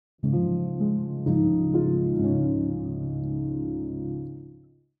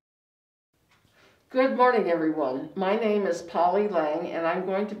Good morning, everyone. My name is Polly Lange, and I'm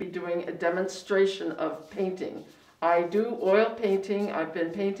going to be doing a demonstration of painting. I do oil painting. I've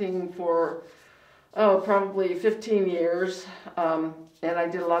been painting for, probably 15 years, and I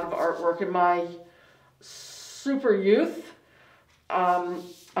did a lot of artwork in my super youth. I'm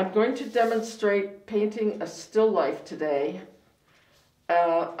going to demonstrate painting a still life today.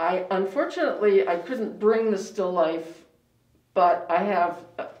 Unfortunately, I couldn't bring the still life, but I have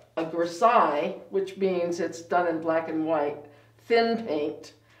a grisaille, which means it's done in black and white, thin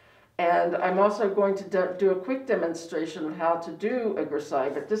paint. And I'm also going to do a quick demonstration of how to do a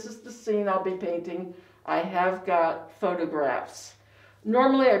grisaille, but this is the scene I'll be painting. I have got photographs.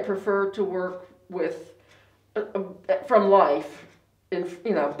 Normally I prefer to work with, from life,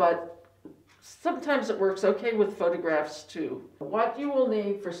 but sometimes it works okay with photographs too. What you will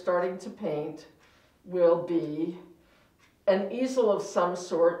need for starting to paint will be an easel of some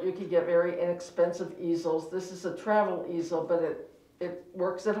sort. You can get very inexpensive easels. This is a travel easel, but it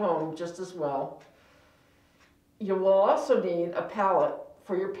works at home just as well. You will also need a palette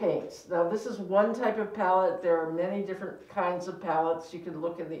for your paints. Now this is one type of palette. There are many different kinds of palettes. You can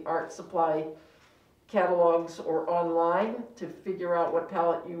look in the art supply catalogs or online to figure out what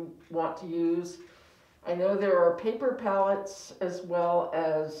palette you want to use. I know there are paper palettes as well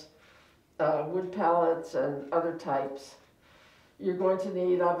as wood palettes and other types. You're going to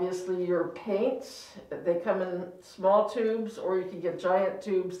need, obviously, your paints. They come in small tubes, or you can get giant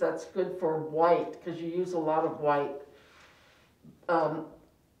tubes. That's good for white because you use a lot of white.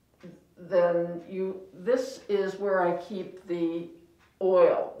 This is where I keep the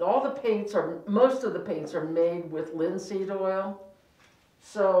oil. Most of the paints are made with linseed oil.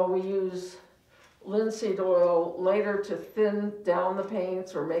 So we use linseed oil later to thin down the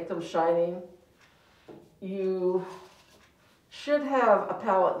paints or make them shiny. You should have a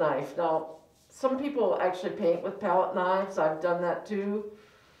palette knife. Now, some people actually paint with palette knives. I've done that too.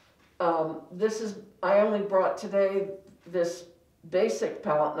 I only brought today this basic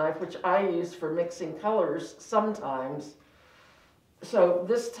palette knife, which I use for mixing colors sometimes. So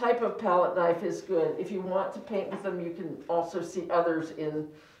this type of palette knife is good. If you want to paint with them, you can also see others in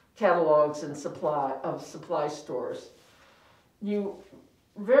catalogs and supply stores. You,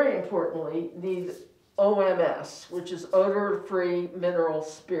 very importantly, need OMS, which is odor-free mineral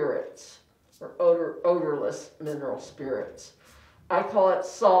spirits, or odorless mineral spirits. I call it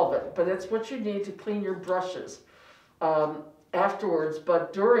solvent, but it's what you need to clean your brushes afterwards.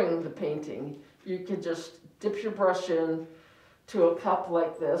 But during the painting, you can just dip your brush in to a cup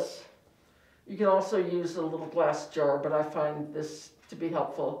like this. You can also use a little glass jar, but I find this to be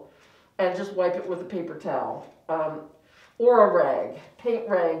helpful. And just wipe it with a paper towel or a rag. Paint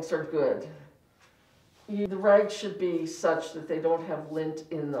rags are good. The rags should be such that they don't have lint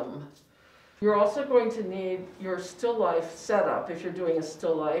in them. You're also going to need your still life setup. If you're doing a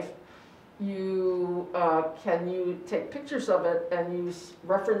still life, you take pictures of it and use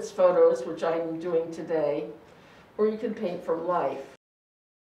reference photos, which I'm doing today, or you can paint from life.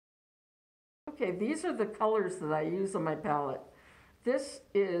 Okay, these are the colors that I use on my palette. This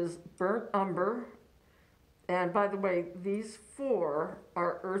is burnt umber, and by the way, these four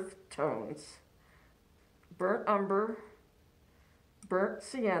are earth tones. Burnt umber, burnt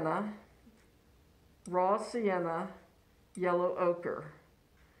sienna, raw sienna, yellow ochre.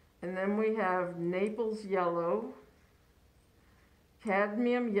 And then we have Naples yellow,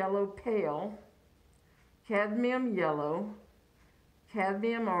 cadmium yellow pale, cadmium yellow,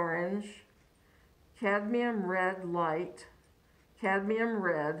 cadmium orange, cadmium red light, cadmium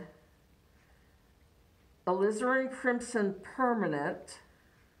red, alizarin crimson permanent,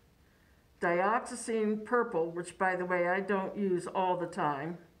 dioxazine purple, which by the way I don't use all the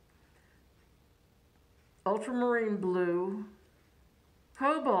time, ultramarine blue,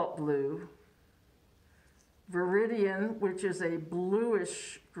 cobalt blue, viridian, which is a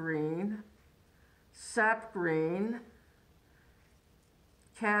bluish green, sap green,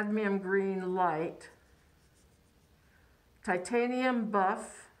 cadmium green light, titanium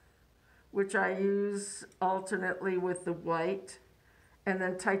buff, which I use alternately with the white, and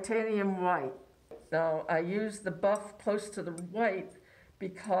then titanium white. Now, I use the buff close to the white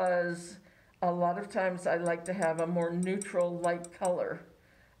because a lot of times I like to have a more neutral light color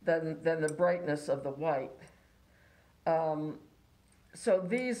than the brightness of the white. So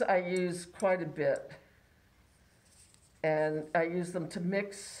these I use quite a bit. And I use them to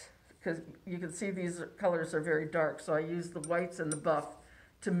mix, because you can see these colors are very dark, so I use the whites and the buff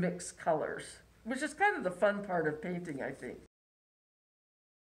to mix colors, which is kind of the fun part of painting, I think.